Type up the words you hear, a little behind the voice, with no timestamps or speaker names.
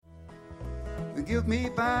give me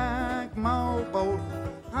back my old boat.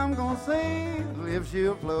 I'm gonna sail if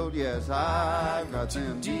she'll float. Yes, I've got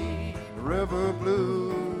them deep river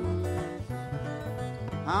blues.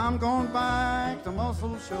 I'm going back to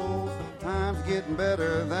Muscle Shoals. Time's getting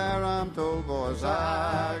better there, I'm told, boys.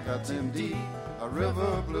 I got them deep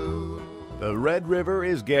river blues. The Red River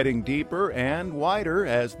is getting deeper and wider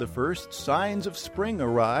as the first signs of spring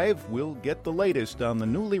arrive. We'll get the latest on the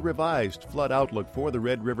newly revised flood outlook for the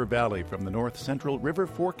Red River Valley from the North Central River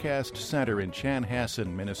Forecast Center in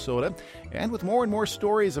Chanhassen, Minnesota. And with more and more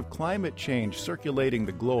stories of climate change circulating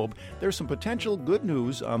the globe, there's some potential good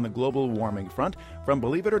news on the global warming front from,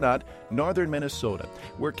 believe it or not, northern Minnesota.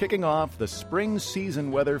 We're kicking off the spring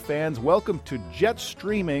season weather, fans. Welcome to Jet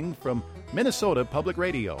Streaming from Minnesota Public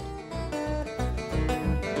Radio.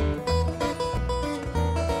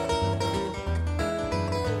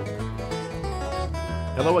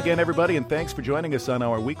 Hello again, everybody, and thanks for joining us on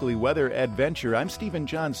our weekly weather adventure. I'm Stephen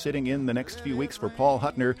John, sitting in the next few weeks for Paul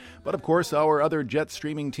Huttner. But, of course, our other Jet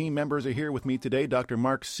Streaming team members are here with me today. Dr.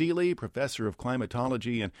 Mark Seeley, professor of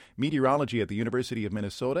climatology and meteorology at the University of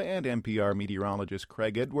Minnesota, and NPR meteorologist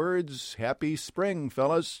Craig Edwards. Happy spring,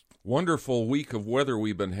 fellas. Wonderful week of weather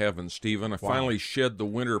we've been having, Stephen. I finally shed the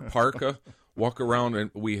winter parka, walk around,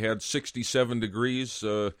 and we had 67 degrees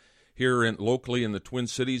here locally in the Twin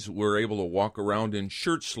Cities. We're able to walk around in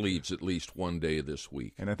shirt sleeves at least one day this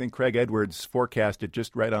week. And I think Craig Edwards forecasted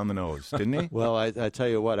just right on the nose, didn't he? Well, I tell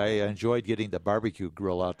you what, I enjoyed getting the barbecue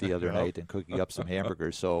grill out the other night and cooking up some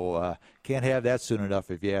hamburgers, so can't have that soon enough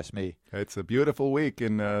if you ask me. It's a beautiful week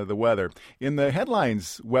in the weather. In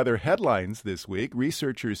the weather headlines this week,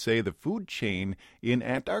 researchers say the food chain in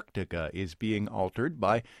Antarctica is being altered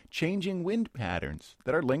by changing wind patterns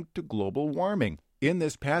that are linked to global warming. In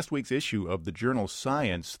this past week's issue of the journal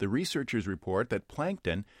Science, the researchers report that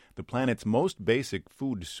plankton, the planet's most basic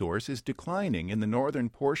food source, is declining in the northern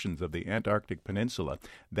portions of the Antarctic Peninsula.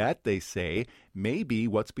 That, they say, may be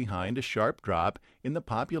what's behind a sharp drop in the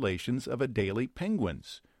populations of Adelie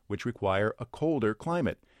penguins, which require a colder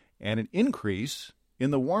climate, and an increase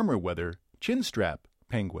in the warmer weather chinstrap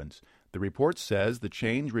penguins. The report says the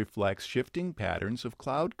change reflects shifting patterns of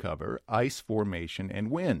cloud cover, ice formation,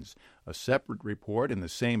 and winds. A separate report in the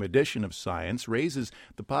same edition of Science raises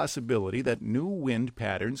the possibility that new wind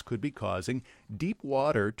patterns could be causing deep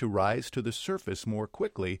water to rise to the surface more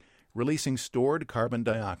quickly, releasing stored carbon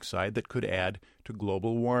dioxide that could add to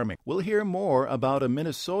global warming. We'll hear more about a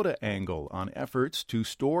Minnesota angle on efforts to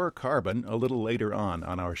store carbon a little later on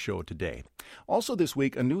our show today. Also this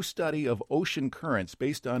week, a new study of ocean currents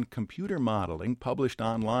based on computer modeling published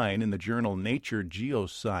online in the journal Nature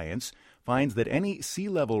Geoscience finds that any sea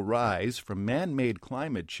level rise from man-made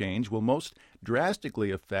climate change will most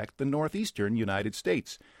drastically affect the northeastern United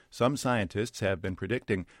States. Some scientists have been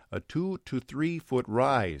predicting a 2 to 3 foot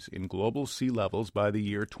rise in global sea levels by the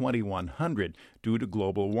year 2100 due to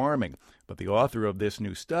global warming. But the author of this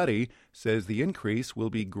new study says the increase will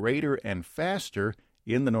be greater and faster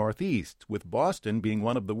in the Northeast, with Boston being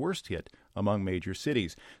one of the worst hit among major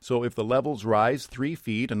cities. So if the levels rise 3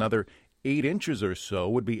 feet, another 8 inches or so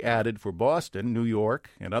would be added for Boston, New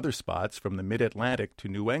York, and other spots from the mid-Atlantic to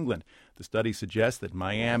New England. The study suggests that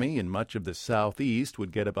Miami and much of the Southeast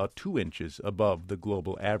would get about 2 inches above the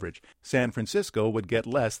global average. San Francisco would get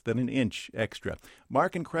less than an inch extra.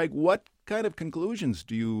 Mark and Craig, what kind of conclusions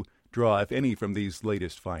do you draw, if any, from these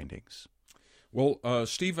latest findings? Well,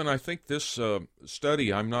 Stephen, I think this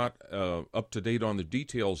study, I'm not up to date on the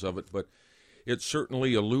details of it, but it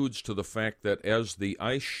certainly alludes to the fact that as the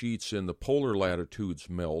ice sheets in the polar latitudes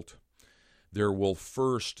melt, there will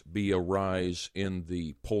first be a rise in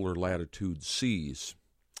the polar latitude seas.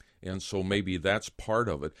 And so maybe that's part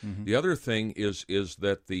of it. Mm-hmm. The other thing is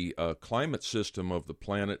that the climate system of the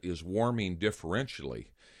planet is warming differentially,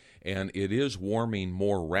 and it is warming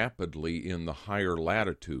more rapidly in the higher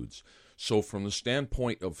latitudes. So from the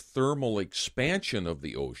standpoint of thermal expansion of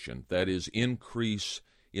the ocean, that is increase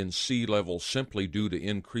in sea level simply due to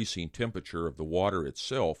increasing temperature of the water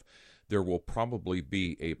itself, there will probably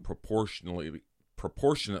be a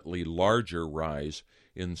proportionately larger rise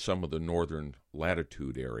in some of the northern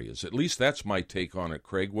latitude areas. At least that's my take on it,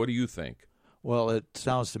 Craig. What do you think? Well, it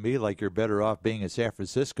sounds to me like you're better off being in San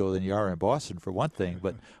Francisco than you are in Boston, for one thing.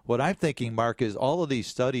 But what I'm thinking, Mark, is all of these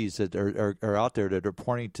studies that are out there that are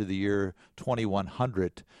pointing to the year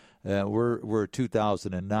 2100, we're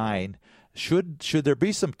 2009, Should there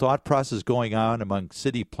be some thought process going on among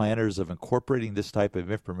city planners of incorporating this type of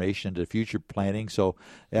information into future planning? So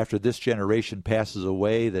after this generation passes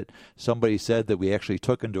away, that somebody said that we actually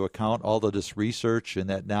took into account all of this research, and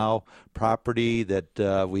that now property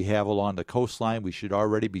that we have along the coastline, we should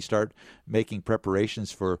already start making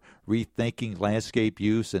preparations for rethinking landscape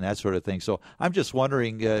use and that sort of thing. So I'm just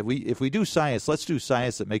wondering, if we do science, let's do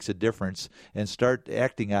science that makes a difference and start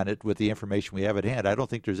acting on it with the information we have at hand. I don't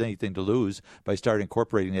think there's anything to lose by starting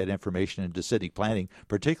incorporating that information into city planning,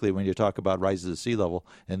 particularly when you talk about rises of sea level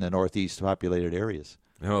in the northeast populated areas.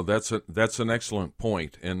 No, that's an excellent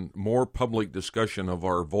point, and more public discussion of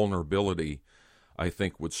our vulnerability, I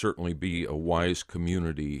think, would certainly be a wise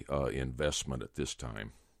community investment at this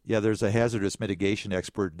time. Yeah, there's a hazardous mitigation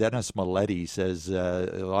expert, Dennis Maletti, says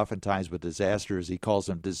oftentimes with disasters, he calls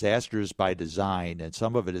them disasters by design, and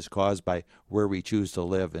some of it is caused by where we choose to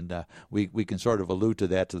live. And we can sort of allude to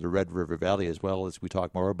that to the Red River Valley as well as we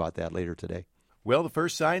talk more about that later today. Well, the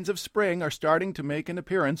first signs of spring are starting to make an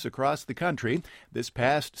appearance across the country. This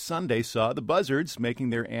past Sunday saw the buzzards making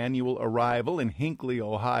their annual arrival in Hinckley,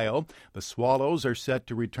 Ohio. The swallows are set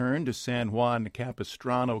to return to San Juan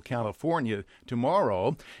Capistrano, California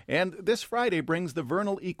tomorrow. And this Friday brings the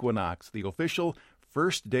vernal equinox, the official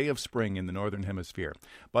first day of spring in the Northern Hemisphere.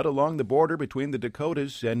 But along the border between the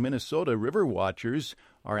Dakotas and Minnesota, river watchers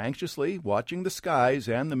are anxiously watching the skies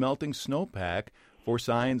and the melting snowpack for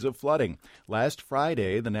signs of flooding. Last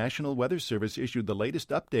Friday, the National Weather Service issued the latest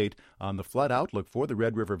update on the flood outlook for the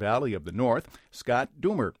Red River Valley of the North. Scott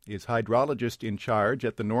Doomer is hydrologist in charge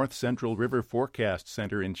at the North Central River Forecast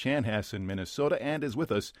Center in Chanhassen, Minnesota, and is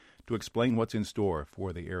with us to explain what's in store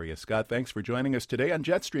for the area. Scott, thanks for joining us today on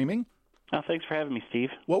Jet Streaming. Thanks for having me, Steve.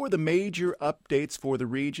 What were the major updates for the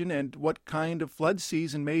region, and what kind of flood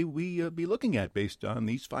season may we be looking at based on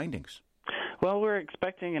these findings? Well, we're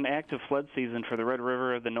expecting an active flood season for the Red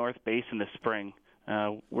River of the North Basin this spring.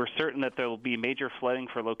 We're certain that there will be major flooding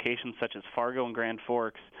for locations such as Fargo and Grand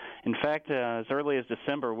Forks. In fact, as early as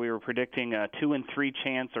December, we were predicting a 2 in 3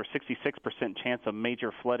 chance or 66% chance of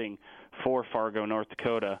major flooding for Fargo, North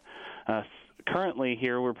Dakota. Currently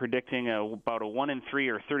here, we're predicting about a 1 in 3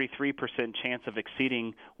 or 33% chance of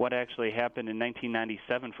exceeding what actually happened in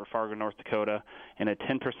 1997 for Fargo, North Dakota, and a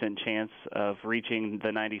 10% chance of reaching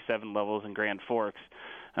the 97 levels in Grand Forks.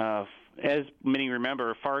 As many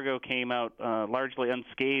remember, Fargo came out largely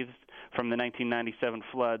unscathed from the 1997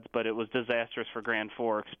 floods, but it was disastrous for Grand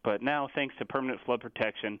Forks. But now, thanks to permanent flood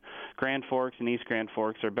protection, Grand Forks and East Grand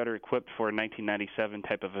Forks are better equipped for a 1997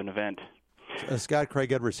 type of an event. Scott,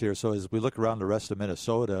 Craig Edwards here. So as we look around the rest of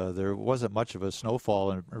Minnesota, there wasn't much of a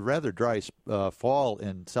snowfall and a rather dry fall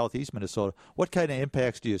in southeast Minnesota. What kind of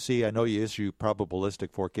impacts do you see? I know you issue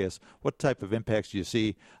probabilistic forecasts. What type of impacts do you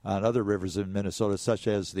see on other rivers in Minnesota, such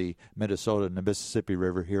as the Minnesota and the Mississippi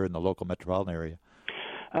River here in the local metropolitan area?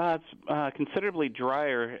 It's considerably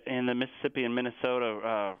drier in the Mississippi and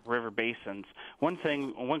Minnesota river basins. One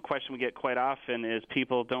question we get quite often is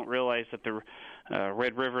people don't realize that the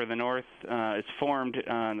Red River in the north is formed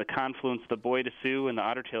on the confluence of the Bois de Sioux and the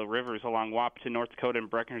Otter Tail rivers along Wahpeton, North Dakota, and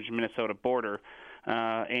Breckenridge, Minnesota border.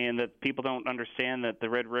 And that people don't understand that the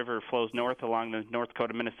Red River flows north along the North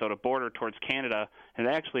Dakota-Minnesota border towards Canada, and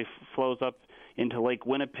it actually flows up into Lake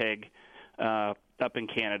Winnipeg up in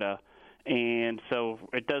Canada. And so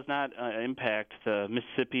it does not impact the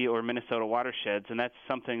Mississippi or Minnesota watersheds, and that's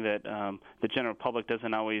something that the general public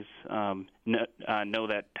doesn't always know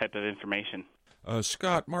that type of information.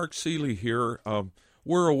 Scott, Mark Seeley here.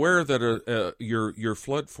 We're aware that your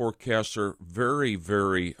flood forecasts are very,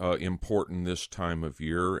 very important this time of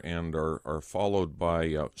year and are followed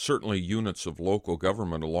by certainly units of local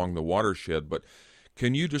government along the watershed, but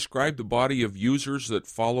can you describe the body of users that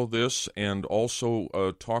follow this and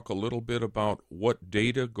also talk a little bit about what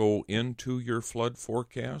data go into your flood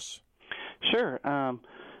forecasts? Sure.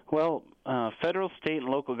 Federal, state, and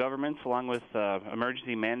local governments, along with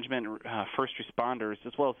emergency management, first responders,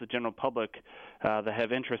 as well as the general public that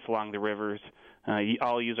have interests along the rivers,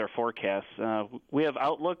 all use our forecasts. We have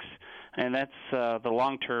outlooks, and that's the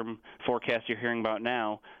long-term forecast you're hearing about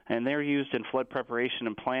now, and they're used in flood preparation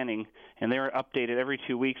and planning, and they're updated every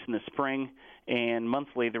 2 weeks in the spring and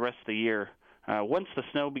monthly the rest of the year. Once the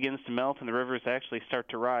snow begins to melt and the rivers actually start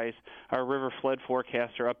to rise, our river flood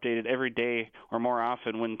forecasts are updated every day or more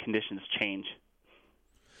often when conditions change.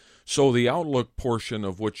 So the outlook portion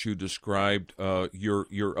of what you described, you're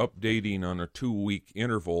updating on a 2-week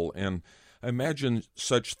interval, and I imagine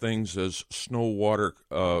such things as snow water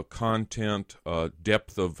content,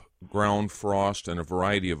 depth of ground frost, and a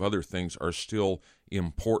variety of other things are still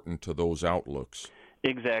important to those outlooks.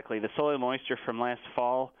 Exactly. The soil moisture from last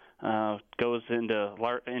fall goes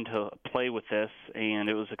into play with this, and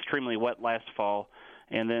it was extremely wet last fall,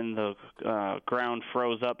 and then the ground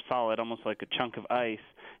froze up solid, almost like a chunk of ice,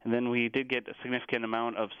 and then we did get a significant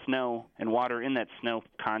amount of snow and water in that snow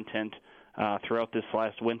content throughout this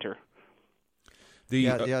last winter.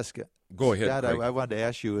 Scott, go ahead, Scott, Craig. I wanted to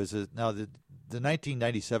ask you, now the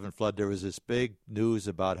 1997 flood, there was this big news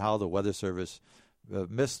about how the Weather Service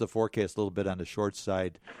missed the forecast a little bit on the short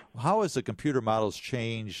side. How has the computer models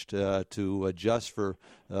changed to adjust for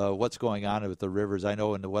what's going on with the rivers? I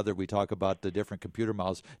know in the weather we talk about the different computer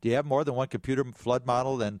models. Do you have more than one computer flood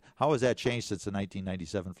model, and how has that changed since the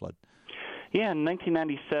 1997 flood? Yeah, in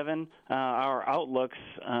 1997, our outlooks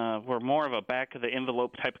were more of a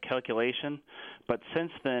back-of-the-envelope type of calculation. But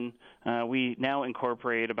since then, we now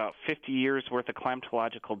incorporate about 50 years' worth of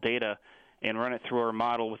climatological data and run it through our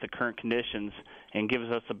model with the current conditions, and gives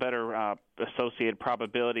us a better associated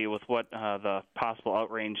probability with what the possible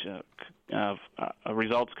outrange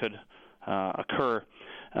results could occur.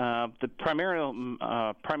 The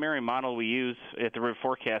primary model we use at the River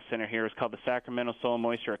Forecast Center here is called the Sacramento Soil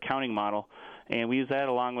Moisture Accounting Model, and we use that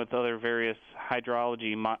along with other various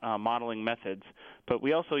hydrology modeling methods. But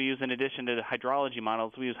we also use, in addition to the hydrology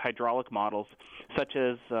models, we use hydraulic models such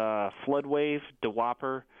as FloodWave,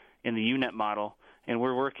 DeWhopper, and the UNET model. And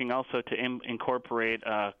we're working also to incorporate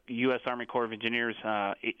U.S. Army Corps of Engineers,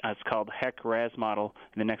 it's called HEC-RAS model,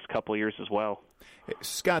 in the next couple of years as well.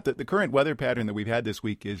 Scott, the current weather pattern that we've had this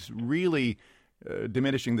week is really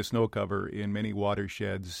diminishing the snow cover in many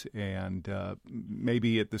watersheds, and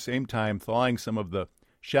maybe at the same time thawing some of the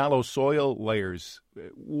shallow soil layers.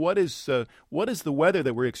 What is the weather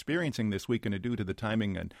that we're experiencing this week going to do to the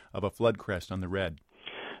timing of a flood crest on the Red?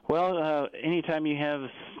 Well, anytime you have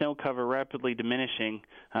snow cover rapidly diminishing,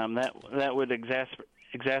 that would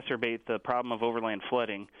exacerbate the problem of overland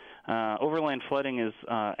flooding. Overland flooding is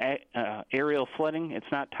aerial flooding.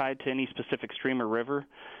 It's not tied to any specific stream or river.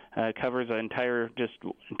 It covers an entire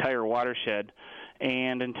watershed.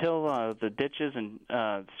 And until the ditches and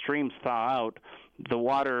streams thaw out, the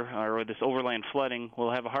water, or this overland flooding,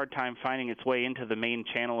 will have a hard time finding its way into the main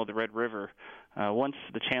channel of the Red River. Once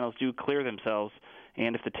the channels do clear themselves,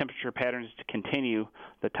 and if the temperature patterns continue,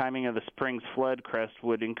 the timing of the spring's flood crest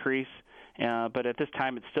would increase. But at this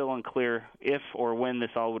time, it's still unclear if or when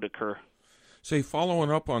this all would occur. Say, following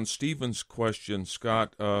up on Stephen's question,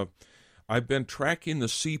 Scott, I've been tracking the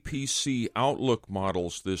CPC Outlook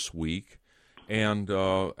models this week, and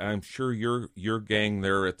I'm sure your gang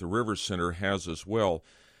there at the River Center has as well.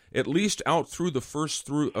 At least out through the first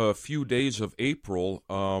few days of April,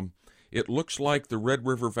 it looks like the Red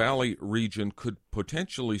River Valley region could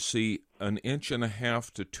potentially see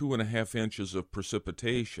 1.5 to 2.5 inches of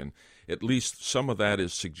precipitation. At least some of that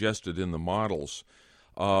is suggested in the models.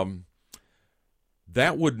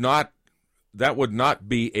 That would not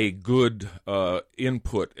be a good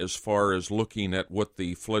input as far as looking at what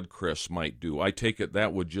the flood crests might do. I take it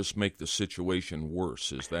that would just make the situation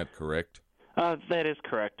worse. Is that correct? That is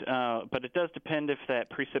correct, but it does depend if that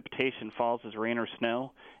precipitation falls as rain or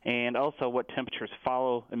snow, and also what temperatures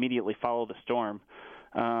immediately follow the storm.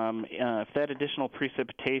 If that additional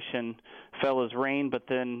precipitation fell as rain, but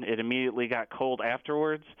then it immediately got cold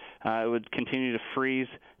afterwards, it would continue to freeze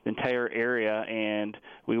the entire area, and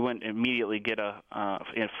we wouldn't immediately get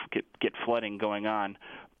get flooding going on.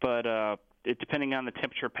 But depending on the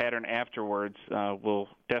temperature pattern afterwards, will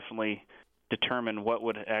definitely determine what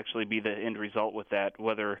would actually be the end result with that,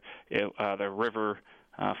 whether the river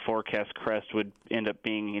forecast crest would end up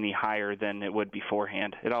being any higher than it would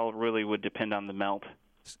beforehand. It all really would depend on the melt.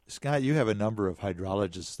 Scott, you have a number of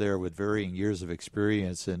hydrologists there with varying years of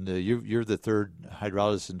experience, and you're the third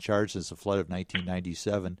hydrologist in charge since the flood of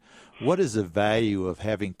 1997. What is the value of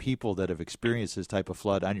having people that have experienced this type of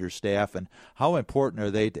flood on your staff, and how important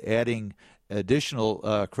are they to adding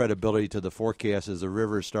additional credibility to the forecast as the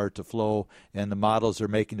rivers start to flow and the models are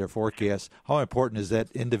making their forecasts? How important is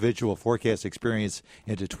that individual forecast experience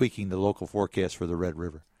into tweaking the local forecast for the Red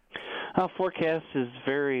River?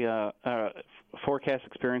 Forecast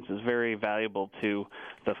experience is very valuable to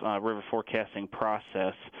the river forecasting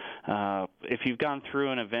process. If you've gone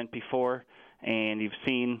through an event before and you've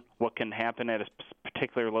seen what can happen at a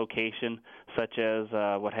particular location, such as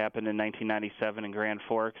what happened in 1997 in Grand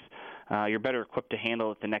Forks, you're better equipped to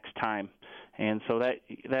handle it the next time. And so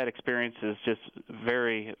that experience is just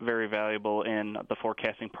very, very valuable in the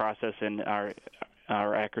forecasting process and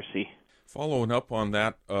our accuracy. Following up on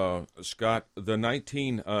that, Scott, the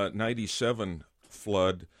 1997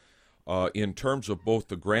 flood, in terms of both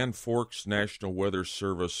the Grand Forks National Weather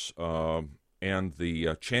Service and the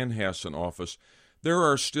Chanhassen office, There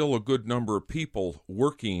are still a good number of people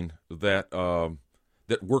working that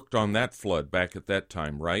worked on that flood back at that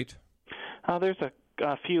time, right? There's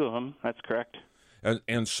a few of them. That's correct.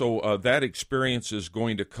 And so that experience is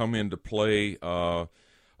going to come into play, I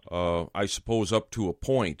suppose, up to a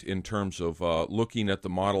point in terms of looking at the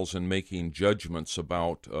models and making judgments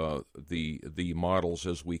about the models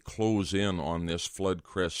as we close in on this flood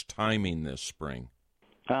crest timing this spring.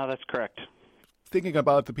 That's correct. Thinking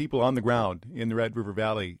about the people on the ground in the Red River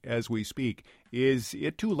Valley as we speak, is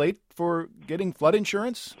it too late for getting flood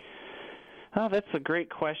insurance? That's a great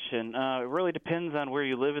question. It really depends on where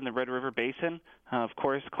you live in the Red River Basin. Of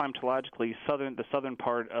course, climatologically, the southern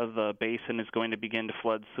part of the basin is going to begin to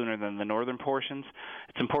flood sooner than the northern portions.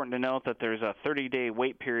 It's important to note that there's a 30-day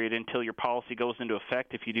wait period until your policy goes into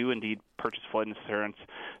effect if you do indeed purchase flood insurance.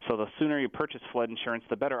 So the sooner you purchase flood insurance,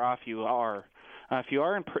 the better off you are. If you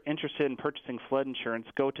are interested in purchasing flood insurance,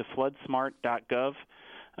 go to floodsmart.gov.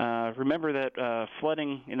 Remember that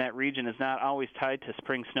flooding in that region is not always tied to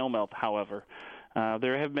spring snowmelt, however.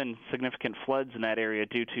 There have been significant floods in that area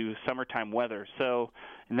due to summertime weather. So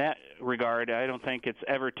in that regard, I don't think it's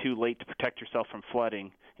ever too late to protect yourself from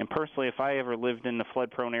flooding. And personally, if I ever lived in a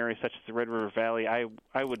flood-prone area such as the Red River Valley,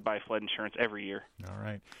 I would buy flood insurance every year. All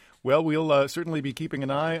right. Well, we'll certainly be keeping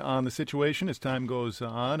an eye on the situation as time goes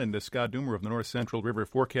on, and Scott Doomer of the North Central River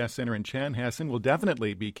Forecast Center in Chanhassen will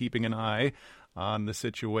definitely be keeping an eye on the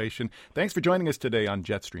situation. Thanks for joining us today on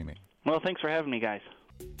Jet Streaming. Well, thanks for having me, guys.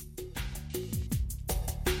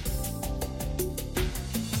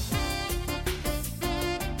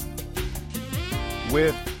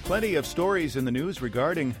 With plenty of stories in the news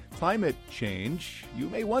regarding climate change, you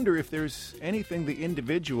may wonder if there's anything the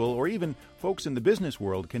individual or even folks in the business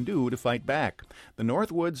world can do to fight back. The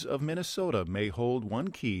Northwoods of Minnesota may hold one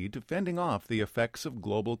key to fending off the effects of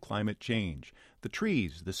global climate change. The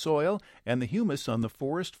trees, the soil, and the humus on the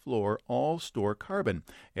forest floor all store carbon,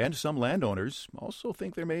 and some landowners also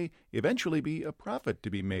think there may eventually be a profit to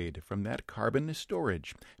be made from that carbon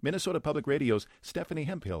storage. Minnesota Public Radio's Stephanie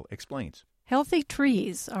Hemphill explains. Healthy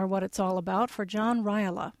trees are what it's all about for John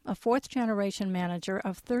Ryala, a fourth-generation manager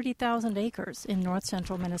of 30,000 acres in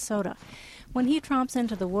north-central Minnesota. When he tromps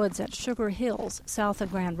into the woods at Sugar Hills, south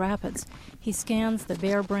of Grand Rapids, he scans the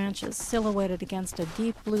bare branches silhouetted against a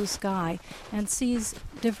deep blue sky and sees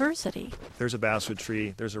diversity. There's a basswood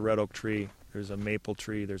tree, there's a red oak tree, there's a maple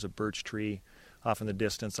tree, there's a birch tree. Off in the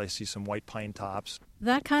distance, I see some white pine tops.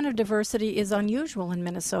 That kind of diversity is unusual in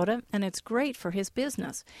Minnesota, and it's great for his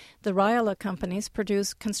business. The Ryala companies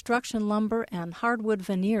produce construction lumber and hardwood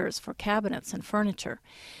veneers for cabinets and furniture.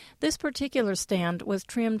 This particular stand was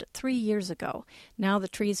trimmed 3 years ago. Now the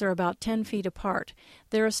trees are about 10 feet apart.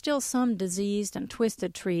 There are still some diseased and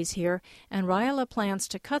twisted trees here, and Ryala plans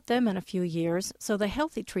to cut them in a few years so the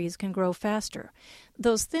healthy trees can grow faster.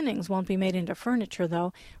 Those thinnings won't be made into furniture,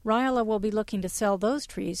 though. Ryala will be looking to sell those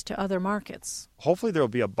trees to other markets. Hopefully there will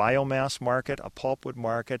be a biomass market, a pulpwood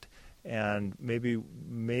market, and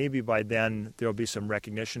maybe by then there will be some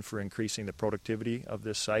recognition for increasing the productivity of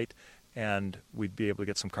this site, and we'd be able to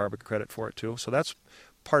get some carbon credit for it too. So that's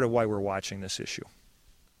part of why we're watching this issue.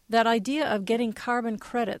 That idea of getting carbon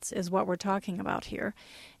credits is what we're talking about here.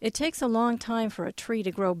 It takes a long time for a tree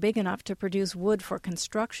to grow big enough to produce wood for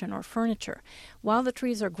construction or furniture. While the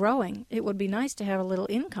trees are growing, it would be nice to have a little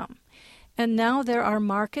income. And now there are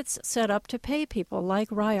markets set up to pay people like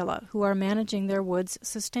Ryala who are managing their woods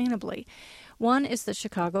sustainably. One is the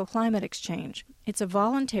Chicago Climate Exchange. It's a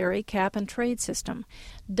voluntary cap-and-trade system.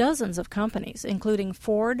 Dozens of companies, including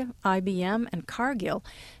Ford, IBM, and Cargill,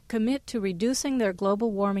 commit to reducing their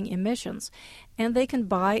global warming emissions, and they can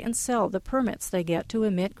buy and sell the permits they get to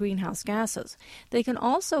emit greenhouse gases. They can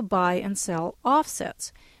also buy and sell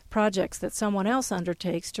offsets, projects that someone else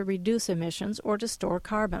undertakes to reduce emissions or to store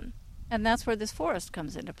carbon. And that's where this forest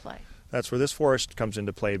comes into play. That's where this forest comes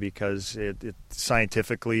into play because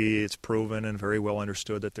scientifically it's proven and very well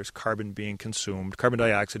understood that there's carbon being consumed. Carbon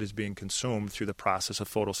dioxide is being consumed through the process of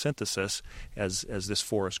photosynthesis as this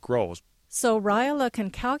forest grows. So Ryala can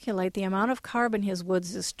calculate the amount of carbon his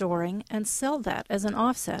woods is storing and sell that as an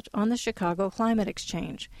offset on the Chicago Climate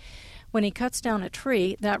Exchange. When he cuts down a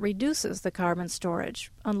tree, that reduces the carbon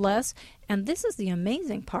storage, unless, and this is the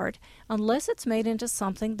amazing part, unless it's made into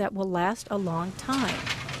something that will last a long time.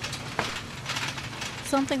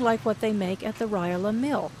 Something like what they make at the Ryala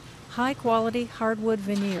Mill. High-quality hardwood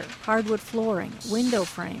veneer, hardwood flooring, window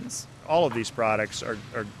frames. All of these products are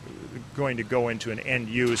going to go into an end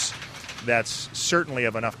use that's certainly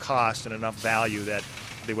of enough cost and enough value that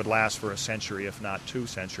they would last for a century, if not 2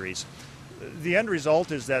 centuries. The end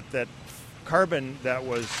result is that carbon that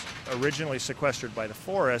was originally sequestered by the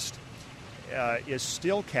forest is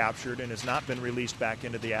still captured and has not been released back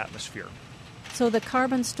into the atmosphere. So the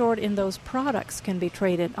carbon stored in those products can be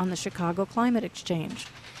traded on the Chicago Climate Exchange.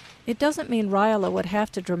 It doesn't mean Riola would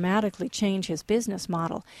have to dramatically change his business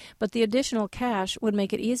model, but the additional cash would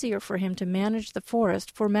make it easier for him to manage the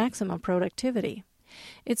forest for maximum productivity.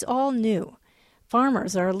 It's all new.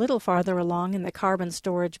 Farmers are a little farther along in the carbon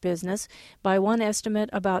storage business. By one estimate,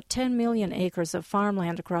 about 10 million acres of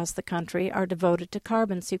farmland across the country are devoted to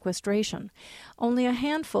carbon sequestration. Only a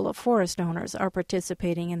handful of forest owners are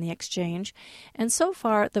participating in the exchange, and so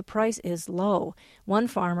far the price is low. One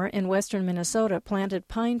farmer in western Minnesota planted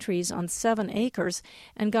pine trees on 7 acres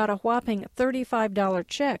and got a whopping $35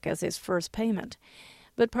 check as his first payment.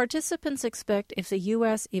 But participants expect if the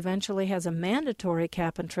U.S. eventually has a mandatory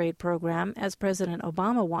cap-and-trade program, as President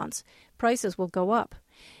Obama wants, prices will go up.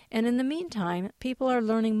 And in the meantime, people are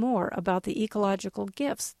learning more about the ecological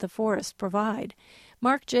gifts the forests provide.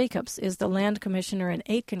 Mark Jacobs is the land commissioner in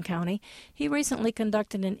Aitkin County. He recently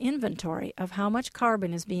conducted an inventory of how much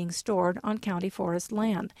carbon is being stored on county forest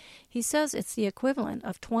land. He says it's the equivalent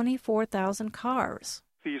of 24,000 cars.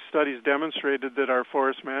 These studies demonstrated that our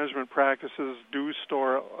forest management practices do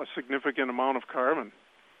store a significant amount of carbon.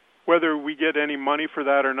 Whether we get any money for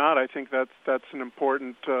that or not, I think that's an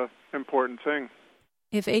important thing.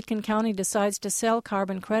 If Aitkin County decides to sell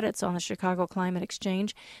carbon credits on the Chicago Climate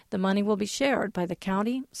Exchange, the money will be shared by the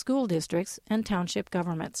county, school districts, and township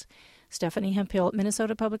governments. Stephanie Hemphill,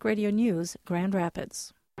 Minnesota Public Radio News, Grand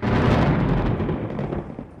Rapids.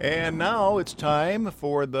 And now it's time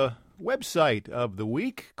for the website of the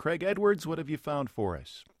week. Craig Edwards, what have you found for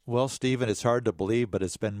us? Well, Stephen, it's hard to believe, but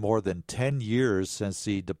it's been more than 10 years since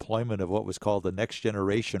the deployment of what was called the Next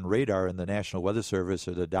Generation Radar in the National Weather Service,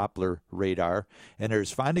 or the Doppler radar. And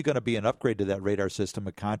there's finally going to be an upgrade to that radar system.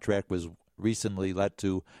 A contract was recently let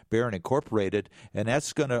to Barron Incorporated, and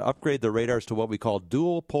that's going to upgrade the radars to what we call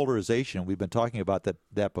dual polarization. We've been talking about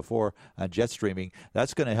that before on jet streaming.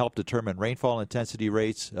 That's going to help determine rainfall intensity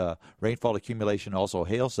rates, rainfall accumulation, also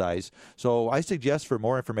hail size. So I suggest for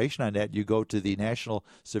more information on that, you go to the National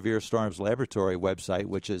Severe Storms Laboratory website,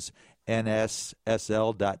 which is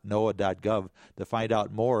nssl.noaa.gov, to find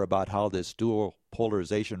out more about how this dual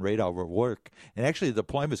polarization radar will work. And actually, the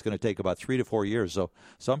deployment is going to take about 3 to 4 years. So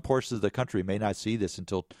some portions of the country may not see this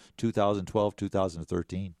until 2012,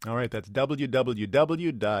 2013. All right, that's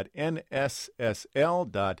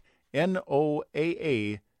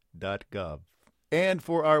www.nssl.noaa.gov. And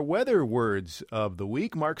for our weather words of the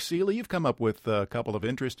week, Mark Seeley, you've come up with a couple of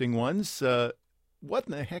interesting ones. What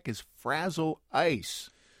in the heck is frazzle ice?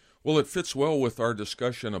 Well, it fits well with our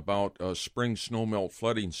discussion about spring snowmelt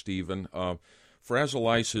flooding, Stephen. Frazzle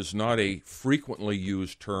ice is not a frequently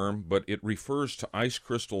used term, but it refers to ice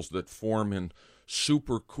crystals that form in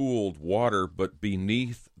supercooled water but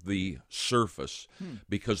beneath the surface,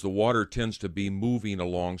 because the water tends to be moving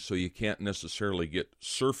along, so you can't necessarily get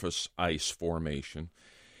surface ice formation.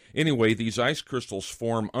 Anyway, these ice crystals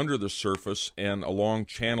form under the surface and along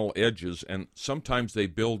channel edges, and sometimes they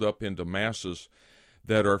build up into masses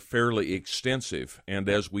that are fairly extensive. And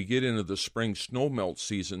as we get into the spring snowmelt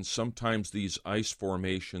season, sometimes these ice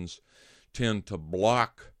formations tend to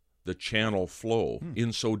block the channel flow.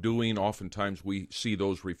 In so doing, oftentimes we see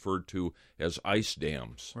those referred to as ice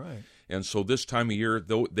dams. Right. And so this time of year,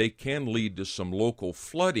 though, they can lead to some local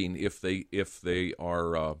flooding if they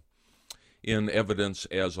are in evidence,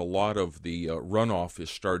 as a lot of the runoff is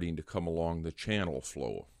starting to come along the channel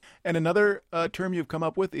flow. And another term you've come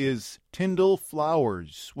up with is Tyndall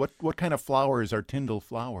flowers. What kind of flowers are Tyndall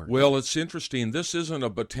flowers? Well, it's interesting. This isn't a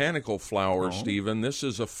botanical flower, Stephen. This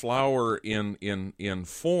is a flower in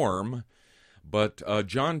form. But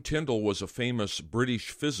John Tyndall was a famous British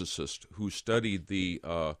physicist who studied the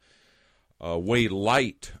way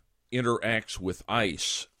light interacts with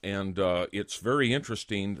ice, and it's very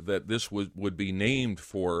interesting that this would be named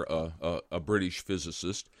for a British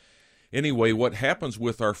physicist. Anyway, what happens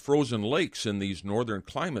with our frozen lakes in these northern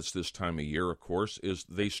climates this time of year, of course, is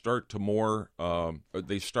they start to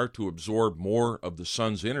absorb more of the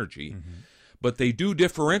sun's energy, but they do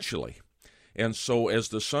differentially. And so as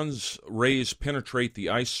the sun's rays penetrate the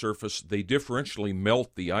ice surface, they differentially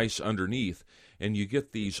melt the ice underneath, and you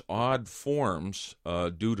get these odd forms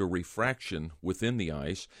due to refraction within the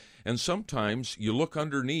ice. And sometimes you look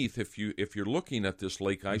underneath, if you're looking at this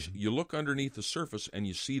lake ice, you look underneath the surface and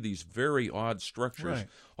you see these very odd structures,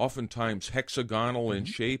 oftentimes hexagonal in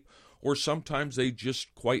shape, or sometimes they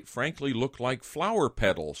just, quite frankly, look like flower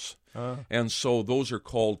petals. And so those are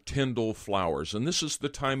called Tyndall flowers. And this is the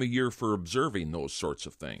time of year for observing those sorts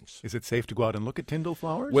of things. Is it safe to go out and look at Tyndall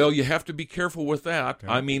flowers? Well, you have to be careful with that. Okay.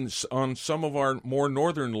 I mean, on some of our more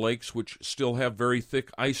northern lakes, which still have very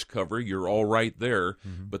thick ice cover, you're all right there.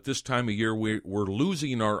 Mm-hmm. But this time of year, we're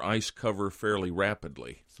losing our ice cover fairly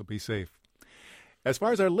rapidly. So be safe. As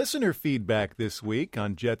far as our listener feedback this week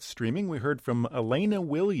on Jet Streaming, we heard from Elena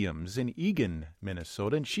Williams in Eagan,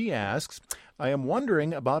 Minnesota, and she asks, I am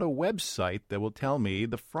wondering about a website that will tell me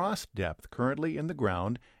the frost depth currently in the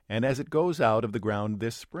ground and as it goes out of the ground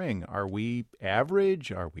this spring. Are we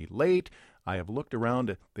average? Are we late? I have looked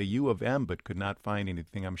around at the U of M but could not find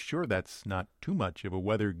anything. I'm sure that's not too much of a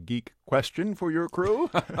weather geek question for your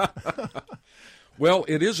crew. Well,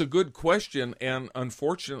 it is a good question, and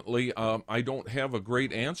unfortunately, I don't have a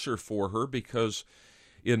great answer for her because,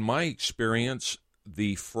 in my experience,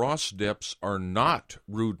 the frost depths are not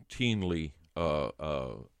routinely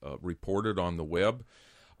reported on the web.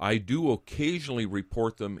 I do occasionally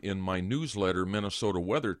report them in my newsletter, Minnesota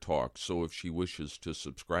Weather Talk, so if she wishes to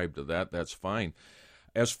subscribe to that, that's fine.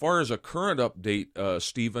 As far as a current update,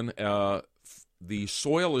 Stephen, the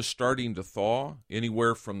soil is starting to thaw.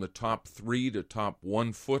 Anywhere from the top 3 to top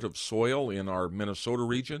 1 foot of soil in our Minnesota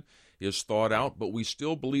region is thawed out, but we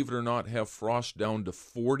still, believe it or not, have frost down to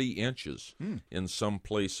 40 inches in some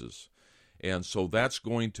places. And so that's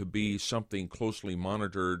going to be something closely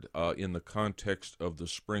monitored in the context of the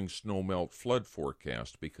spring snowmelt flood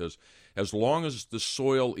forecast, because as long as the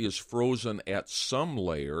soil is frozen at some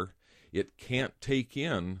layer, it can't take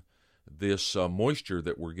in this moisture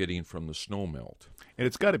that we're getting from the snowmelt. And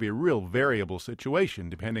it's got to be a real variable situation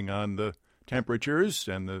depending on the temperatures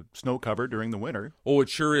and the snow cover during the winter. Oh, it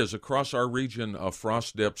sure is. Across our region,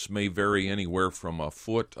 frost depths may vary anywhere from a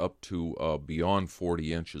foot up to beyond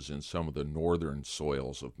 40 inches in some of the northern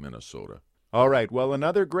soils of Minnesota. All right. Well,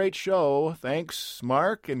 another great show. Thanks,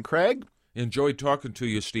 Mark and Craig. Enjoyed talking to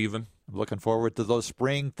you, Stephen. I'm looking forward to those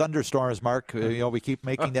spring thunderstorms, Mark. We keep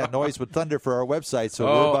making that noise with thunder for our website, so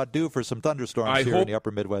we're about due for some thunderstorms in the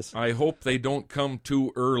upper Midwest. I hope they don't come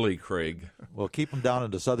too early, Craig. We'll keep them down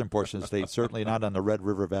in the southern portion of the state, certainly not on the Red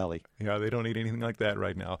River Valley. Yeah, they don't need anything like that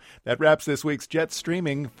right now. That wraps this week's Jet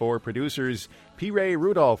Streaming. For producers P. Ray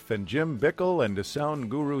Rudolph and Jim Bickle and the sound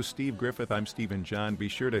guru Steve Griffith, I'm Stephen John. Be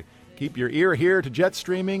sure to keep your ear here to Jet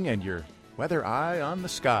Streaming and your weather eye on the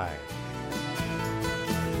sky.